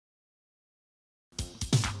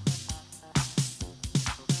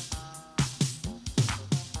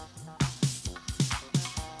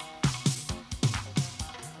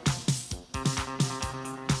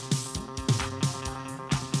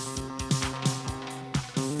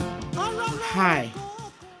Hi,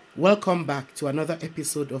 welcome back to another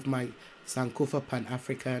episode of my Sankofa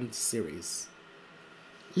Pan-African series.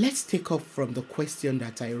 Let's take up from the question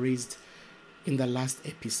that I raised in the last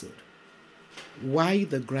episode. Why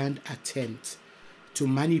the grand attempt to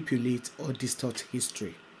manipulate or distort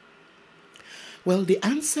history? Well, the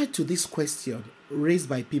answer to this question, raised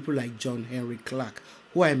by people like John Henry Clark,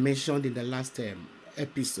 who I mentioned in the last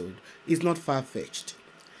episode, is not far-fetched.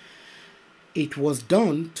 It was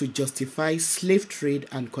done to justify slave trade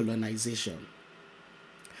and colonization.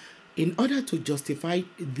 In order to justify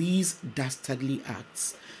these dastardly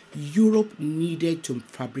acts, Europe needed to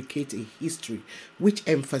fabricate a history which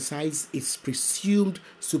emphasized its presumed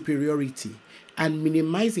superiority and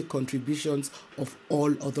minimized the contributions of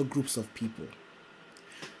all other groups of people.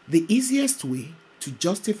 The easiest way to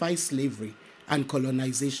justify slavery and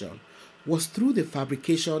colonization was through the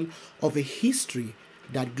fabrication of a history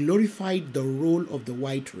that glorified the role of the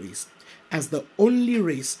white race as the only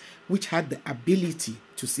race which had the ability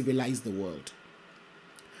to civilize the world.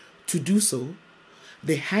 To do so,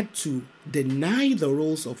 they had to deny the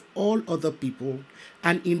roles of all other people,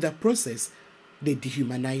 and in the process, they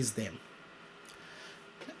dehumanized them.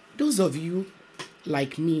 Those of you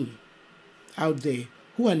like me out there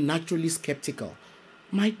who are naturally skeptical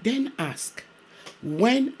might then ask,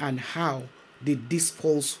 when and how did this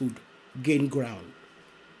falsehood gain ground?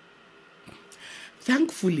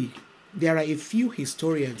 Thankfully, there are a few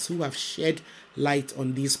historians who have shed light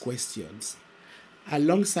on these questions,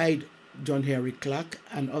 alongside John Henry Clark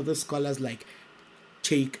and other scholars like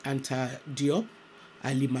Cheikh Anta Diop,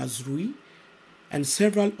 Ali Mazrui, and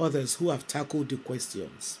several others who have tackled the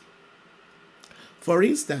questions. For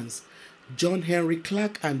instance, John Henry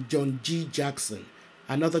Clark and John G. Jackson,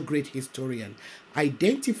 another great historian,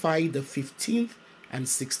 identified the 15th and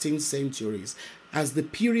 16th centuries as the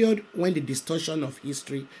period when the distortion of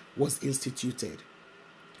history was instituted.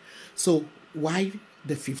 So why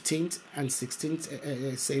the 15th and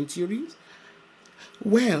 16th centuries?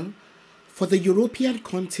 Well, for the European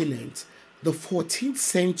continent, the 14th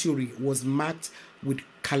century was marked with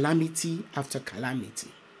calamity after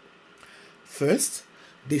calamity. First,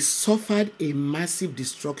 they suffered a massive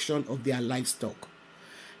destruction of their livestock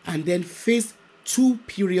and then faced two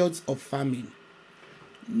periods of famine,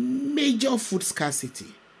 major food scarcity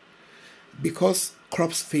because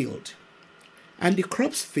crops failed. And the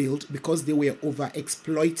crops failed because they were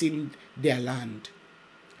over-exploiting their land.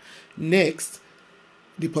 Next,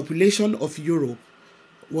 the population of Europe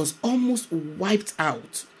was almost wiped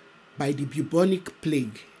out by the bubonic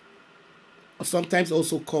plague, sometimes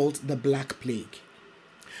also called the Black Plague.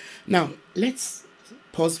 Now, let's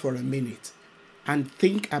pause for a minute and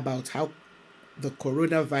think about how the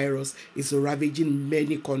coronavirus is ravaging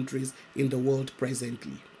many countries in the world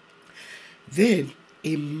presently. Then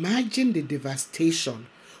imagine the devastation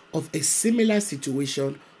of a similar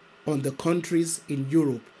situation on the countries in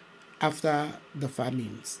Europe after the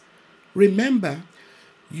famines. Remember,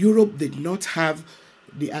 Europe did not have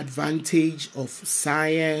the advantage of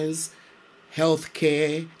science,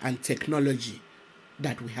 healthcare, and technology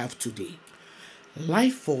that we have today.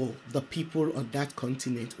 Life for the people on that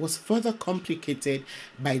continent was further complicated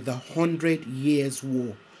by the 100 Years'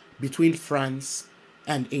 War between France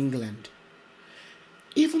and England.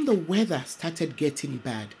 Even the weather started getting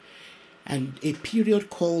bad, and a period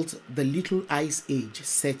called the Little Ice Age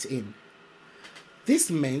set in.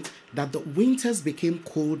 This meant that the winters became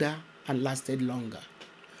colder and lasted longer.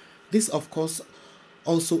 This, of course,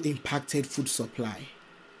 also impacted food supply.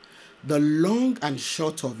 The long and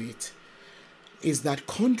short of it is that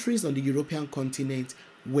countries on the European continent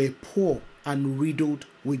were poor and riddled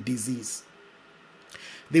with disease.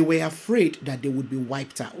 They were afraid that they would be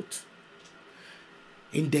wiped out.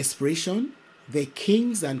 In desperation, the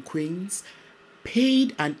kings and queens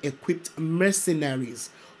paid and equipped mercenaries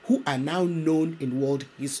who are now known in world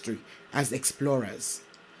history as explorers.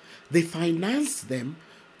 They financed them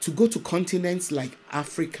to go to continents like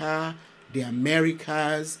Africa, the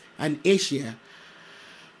Americas, and Asia,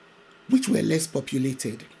 which were less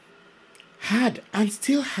populated, had and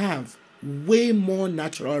still have way more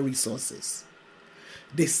natural resources.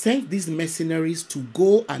 They sent these mercenaries to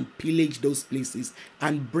go and pillage those places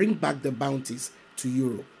and bring back the bounties to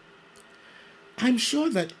Europe. I'm sure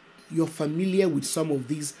that you're familiar with some of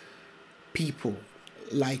these people,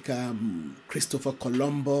 like Christopher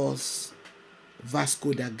Columbus,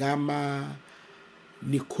 Vasco da Gama,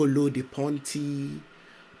 Niccolo de Ponti,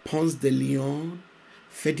 Ponce de Leon,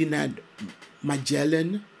 Ferdinand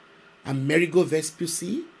Magellan, Amerigo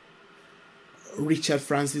Vespucci, Richard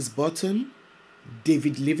Francis Burton,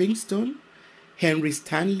 David Livingstone, Henry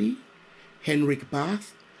Stanley, Henrik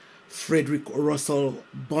Barth, Frederick Russell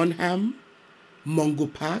Bonham, Mungo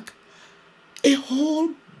Park, a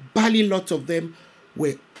whole bally lot of them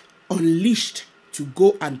were unleashed to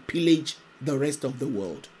go and pillage the rest of the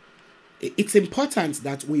world. It's important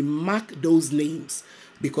that we mark those names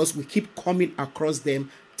because we keep coming across them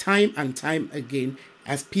time and time again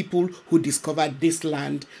as people who discovered this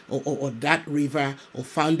land or that river or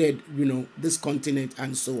founded, this continent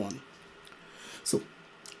and so on. So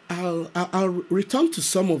I'll return to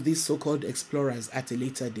some of these so-called explorers at a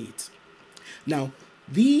later date. Now,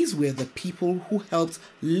 these were the people who helped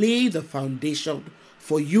lay the foundation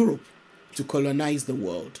for Europe to colonize the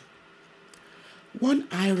world. One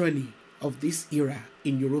irony of this era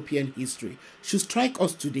in European history should strike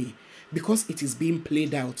us today because it is being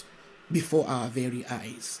played out before our very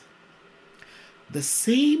eyes. The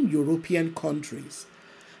same European countries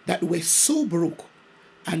that were so broke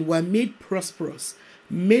and were made prosperous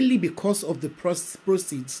mainly because of the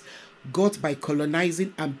proceeds got by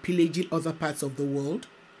colonizing and pillaging other parts of the world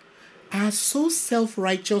are so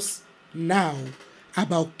self-righteous now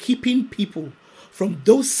about keeping people from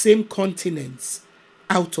those same continents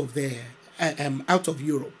out of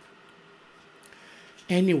Europe.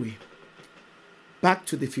 Anyway, back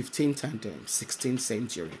to the 15th and 16th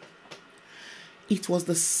century. It was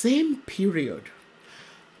the same period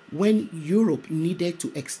when Europe needed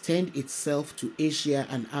to extend itself to Asia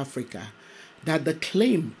and Africa that the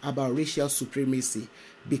claim about racial supremacy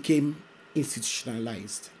became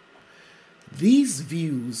institutionalized. These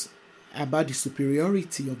views about the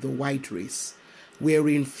superiority of the white race were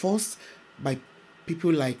reinforced by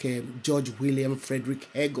people like George William Frederick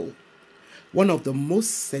Hegel, one of the most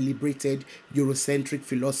celebrated Eurocentric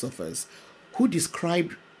philosophers, who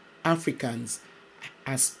described Africans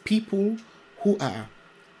as people who are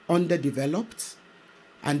underdeveloped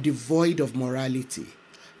and devoid of morality,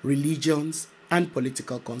 religions, and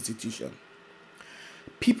political constitution.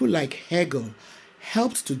 People like Hegel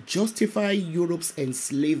helped to justify Europe's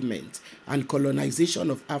enslavement and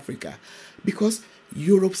colonization of Africa because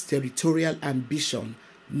Europe's territorial ambition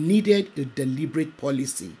needed a deliberate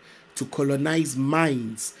policy to colonize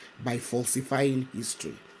minds by falsifying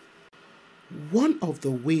history. One of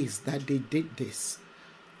the ways that they did this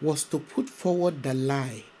was to put forward the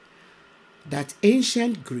lie that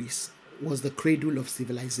ancient Greece was the cradle of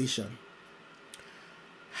civilization.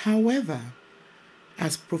 However,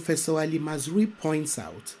 as Professor Ali Mazrui points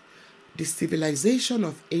out, the civilization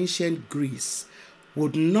of ancient Greece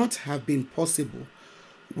would not have been possible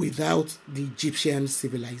without the Egyptian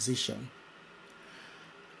civilization.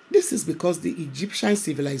 This is because the Egyptian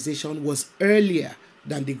civilization was earlier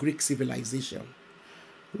than the Greek civilization.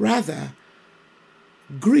 Rather,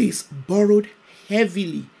 Greece borrowed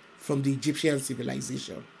heavily from the Egyptian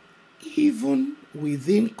civilization. Even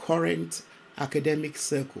within current academic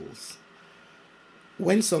circles,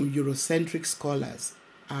 when some Eurocentric scholars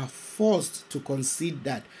are forced to concede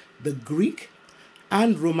that the Greek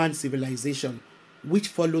and Roman civilization, which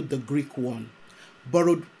followed the Greek one,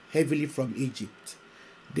 borrowed heavily from Egypt,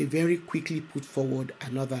 they very quickly put forward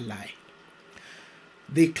another lie.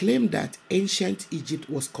 They claim that ancient Egypt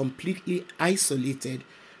was completely isolated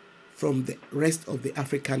from the rest of the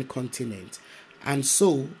African continent, and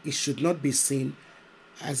so it should not be seen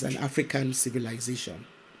as an African civilization.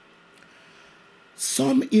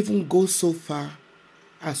 Some even go so far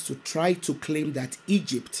as to try to claim that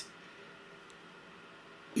Egypt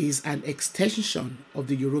is an extension of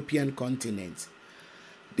the European continent.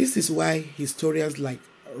 This is why historians like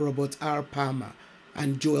Robert R. Palmer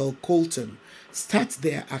and Joel Colton start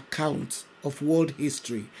their account of world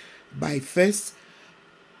history by first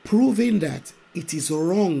proving that it is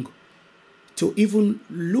wrong to even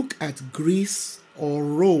look at Greece or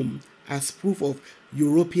Rome as proof of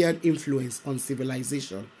European influence on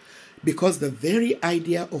civilization, because the very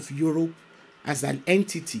idea of Europe as an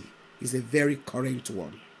entity is a very current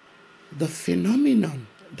one. The phenomenon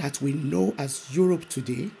that we know as Europe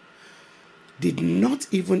today did not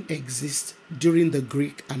even exist during the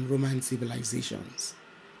Greek and Roman civilizations.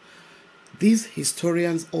 These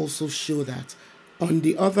historians also show that, on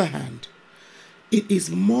the other hand, it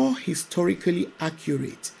is more historically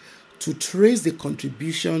accurate to trace the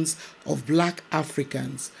contributions of Black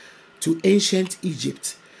Africans to ancient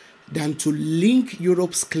Egypt than to link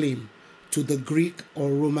Europe's claim to the Greek or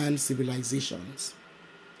Roman civilizations.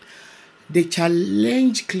 They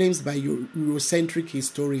challenge claims by Eurocentric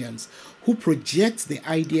historians who project the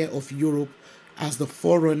idea of Europe as the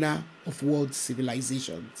forerunner of world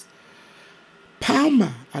civilizations.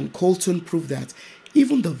 Palmer and Colton prove that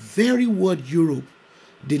even the very word Europe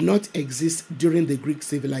did not exist during the Greek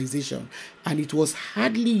civilization, and it was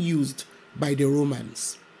hardly used by the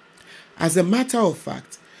Romans. As a matter of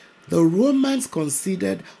fact, the Romans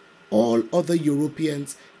considered all other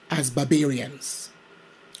Europeans as barbarians.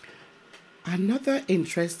 Another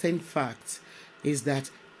interesting fact is that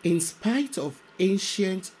in spite of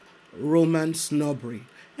ancient Roman snobbery,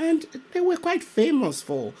 and they were quite famous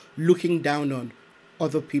for looking down on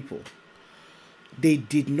other people, they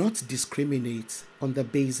did not discriminate on the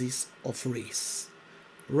basis of race.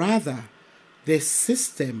 Rather, their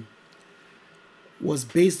system was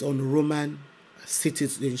based on Roman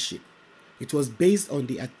citizenship. It was based on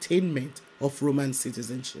the attainment of Roman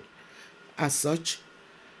citizenship. As such,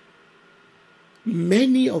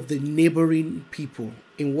 many of the neighboring people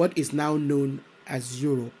in what is now known as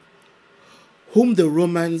Europe, whom the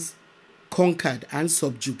Romans conquered and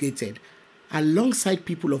subjugated alongside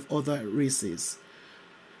people of other races,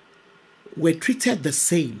 were treated the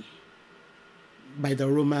same by the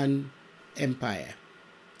Roman Empire.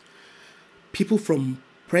 People from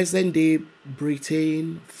present-day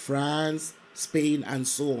Britain, France, Spain, and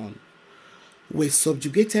so on were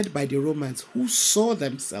subjugated by the Romans, who saw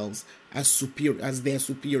themselves as their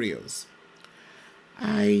superiors.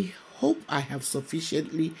 I hope I have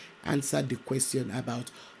sufficiently answered the question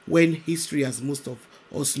about when history, as most of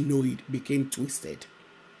us know it, became twisted.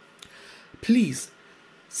 Please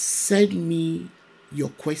send me your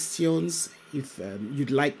questions if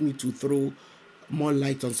you'd like me to throw more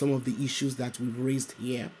light on some of the issues that we've raised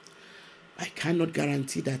here. I cannot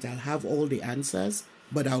guarantee that I'll have all the answers,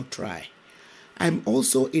 but I'll try. I'm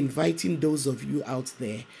also inviting those of you out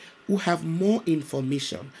there who have more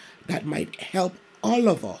information that might help all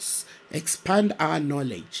of us expand our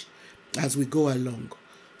knowledge as we go along.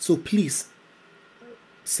 So please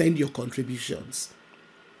send your contributions.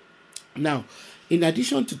 Now, in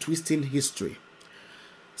addition to twisting history,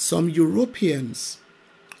 some Europeans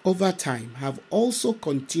over time have also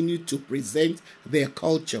continued to present their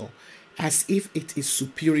culture as if it is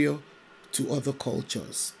superior to other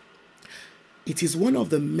cultures. It is one of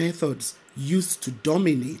the methods used to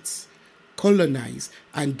dominate, colonize,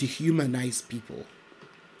 and dehumanize people.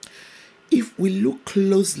 If we look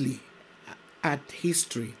closely at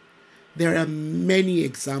history, there are many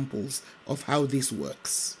examples of how this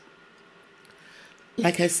works.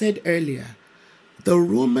 Like I said earlier, the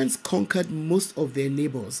Romans conquered most of their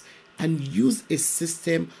neighbors and used a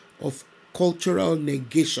system of cultural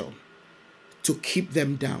negation to keep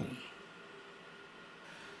them down.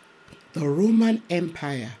 The Roman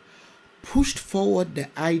Empire pushed forward the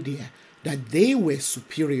idea that they were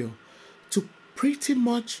superior to pretty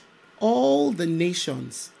much all the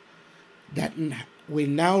nations that we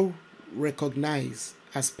now recognize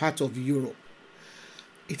as part of Europe.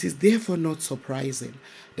 It is therefore not surprising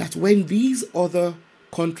that when these other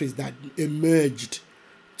countries that emerged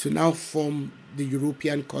to now form the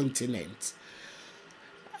European continent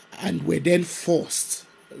and were then forced,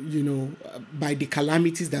 by the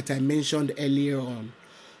calamities that I mentioned earlier on,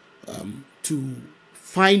 to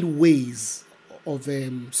find ways of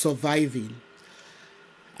surviving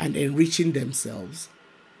and enriching themselves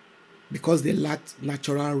because they lacked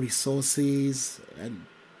natural resources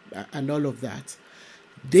and all of that.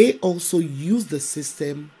 They also used the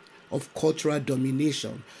system of cultural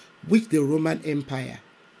domination which the Roman Empire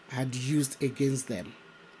had used against them.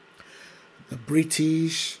 The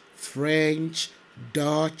British, French,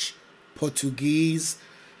 Dutch, Portuguese,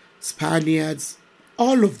 Spaniards,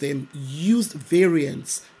 all of them used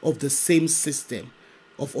variants of the same system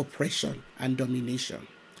of oppression and domination.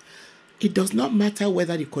 It does not matter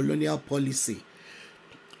whether the colonial policy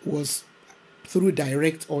was through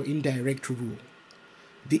direct or indirect rule.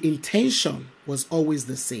 The intention was always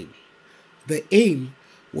the same. The aim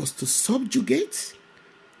was to subjugate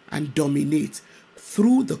and dominate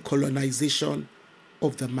through the colonization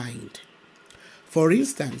of the mind. For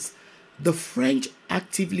instance, the French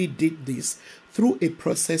actively did this through a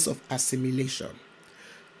process of assimilation.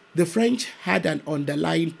 The French had an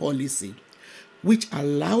underlying policy which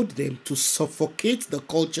allowed them to suffocate the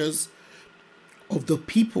cultures of the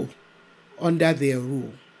people under their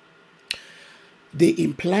rule. They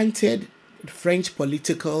implanted French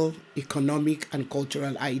political, economic, and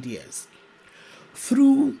cultural ideas.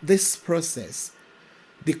 Through this process,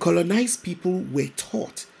 the colonized people were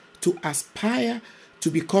taught to aspire to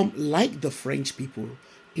become like the French people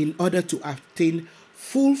in order to obtain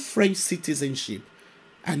full French citizenship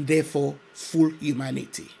and therefore full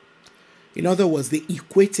humanity. In other words, they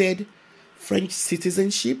equated French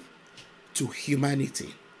citizenship to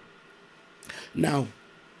humanity. Now,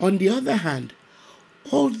 on the other hand,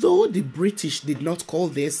 although the British did not call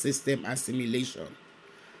their system assimilation,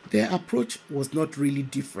 their approach was not really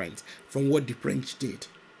different from what the French did.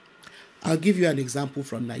 I'll give you an example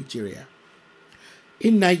from Nigeria.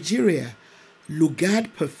 In Nigeria,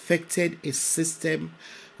 Lugard perfected a system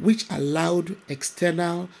which allowed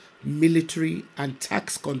external military and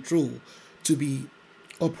tax control to be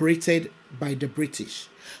operated by the British,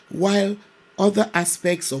 while other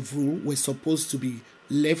aspects of rule were supposed to be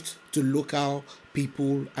left to local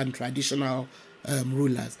people and traditional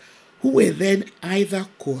rulers, who were then either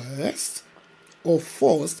coerced or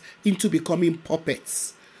forced into becoming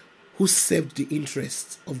puppets who served the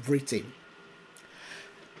interests of Britain.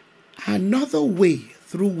 Another way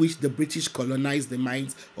through which the British colonized the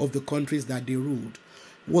minds of the countries that they ruled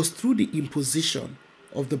was through the imposition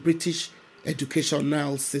of the British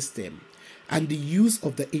educational system and the use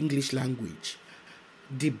of the English language.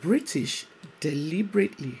 The British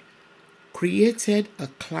deliberately created a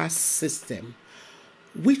class system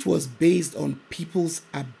which was based on people's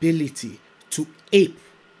ability to ape,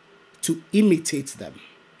 to imitate them.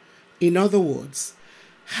 In other words,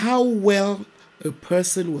 how well a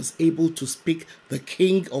person was able to speak the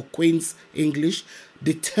king or queen's English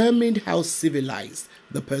determined how civilized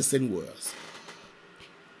the person was.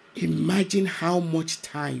 Imagine how much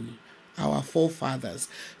time our forefathers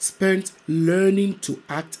spent learning to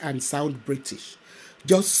act and sound British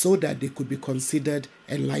just so that they could be considered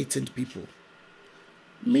enlightened people.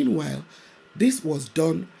 Meanwhile, this was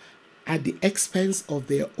done at the expense of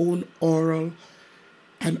their own oral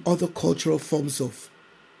and other cultural forms of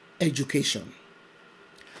education.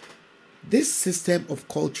 This system of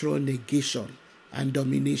cultural negation and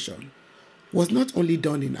domination was not only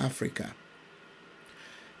done in Africa.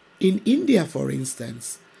 In India, for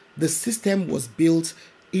instance, the system was built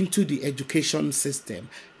into the education system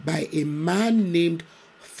by a man named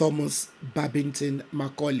Thomas Babington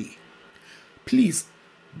Macaulay. Please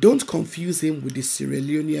don't confuse him with the Sierra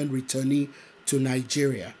Leonean returnee to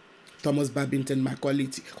Nigeria, Thomas Babington Macaulay,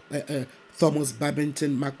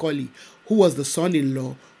 who was the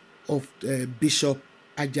son-in-law of Bishop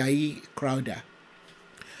Ajayi Crowther.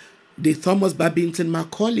 The Thomas Babington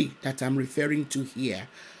Macaulay that I'm referring to here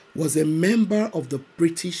was a member of the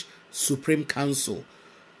British Supreme Council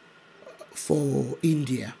for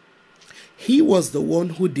India. He was the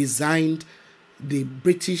one who designed the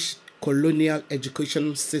British colonial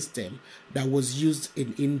education system that was used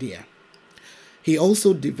in India. He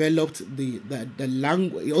also developed the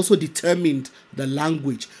language. He also determined the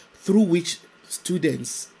language through which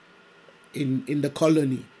students in the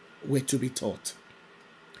colony were to be taught.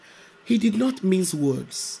 He did not mince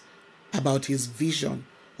words about his vision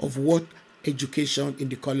of what education in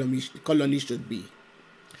the colony should be.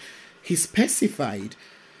 He specified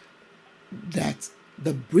that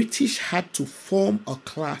the British had to form a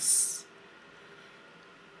class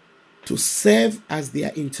to serve as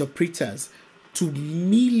their interpreters to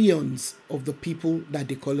millions of the people that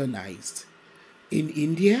they colonized. In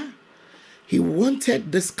India, he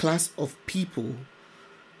wanted this class of people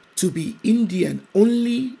to be Indian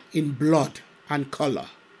only in blood and color,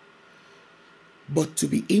 but to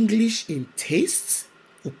be English in tastes,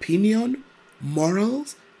 opinion,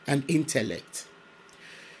 morals, and intellect.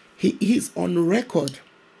 He is on record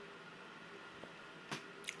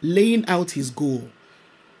laying out his goal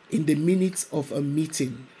in the minutes of a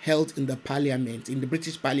meeting held in the Parliament, in the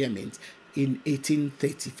British Parliament in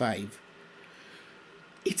 1835.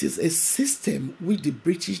 It is a system which the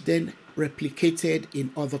British then replicated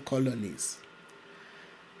in other colonies.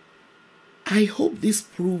 I hope this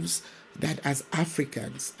proves that as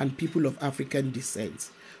Africans and people of African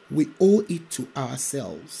descent, we owe it to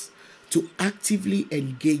ourselves to actively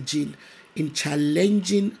engaging in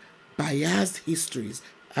challenging biased histories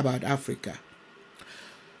about Africa.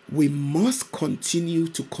 We must continue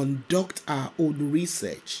to conduct our own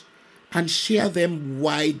research and share them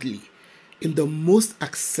widely in the most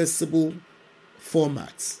accessible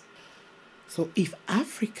formats. So if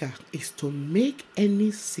Africa is to make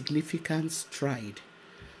any significant stride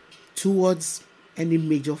towards any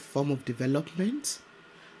major form of development,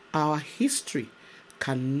 our history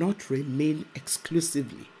cannot remain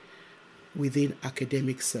exclusively within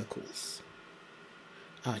academic circles.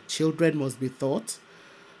 Our children must be taught,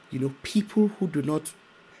 people who do not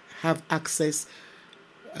have access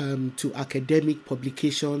to academic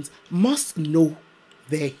publications must know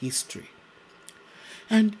their history.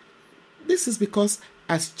 And this is because,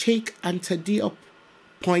 as Sheikh Anta Diop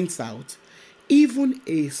points out, even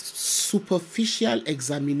a superficial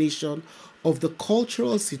examination of the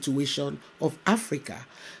cultural situation of Africa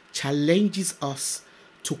challenges us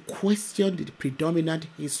to question the predominant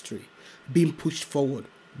history being pushed forward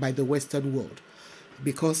by the Western world.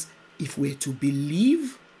 Because if we're to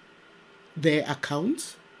believe their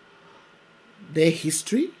account, their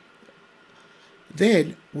history,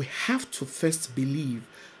 then we have to first believe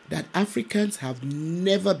that Africans have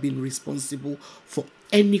never been responsible for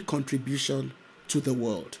any contribution to the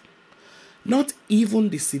world. Not even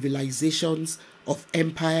the civilizations of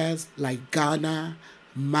empires like Ghana,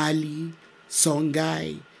 Mali,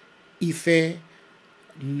 Songhai, Ife,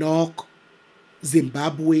 Nok,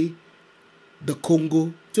 Zimbabwe, the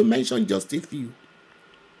Congo, to mention just a few.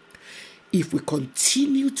 If we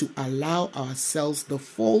continue to allow ourselves the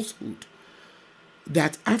falsehood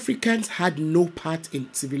that Africans had no part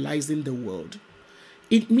in civilizing the world,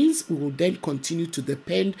 it means we will then continue to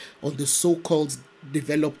depend on the so-called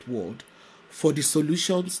developed world for the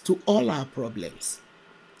solutions to all our problems.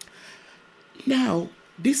 Now,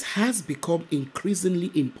 this has become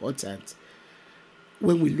increasingly important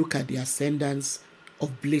when we look at the ascendance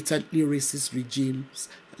of blatantly racist regimes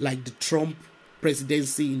like the Trump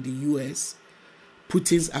presidency in the US,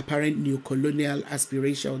 Putin's apparent neocolonial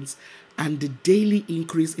aspirations, and the daily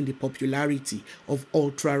increase in the popularity of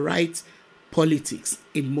ultra-right politics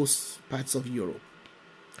in most parts of Europe.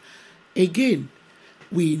 Again,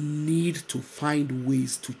 we need to find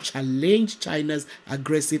ways to challenge China's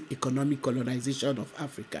aggressive economic colonization of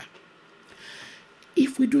Africa.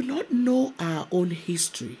 If we do not know our own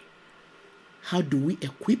history, how do we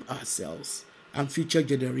equip ourselves and future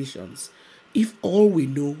generations if all we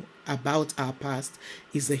know about our past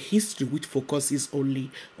is a history which focuses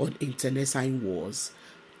only on internecine wars,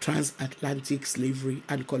 transatlantic slavery,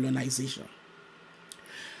 and colonization?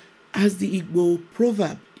 As the Igbo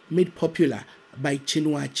proverb made popular by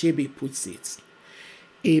Chinua Achebe puts it,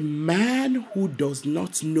 a man who does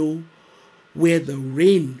not know where the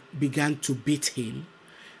rain began to beat him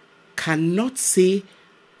cannot say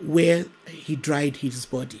where he dried his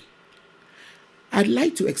body. I'd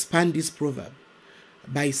like to expand this proverb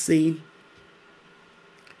by saying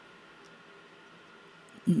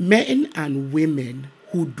men and women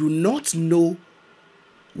who do not know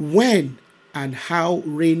when and how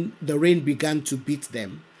the rain began to beat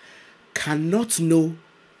them cannot know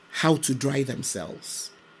how to dry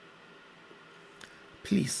themselves.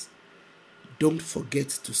 Please don't forget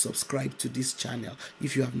to subscribe to this channel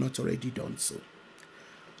if you have not already done so.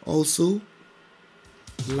 Also,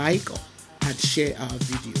 like and share our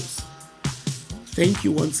videos. Thank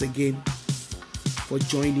you once again for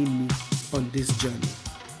joining me on this journey.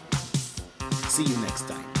 See you next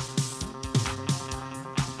time.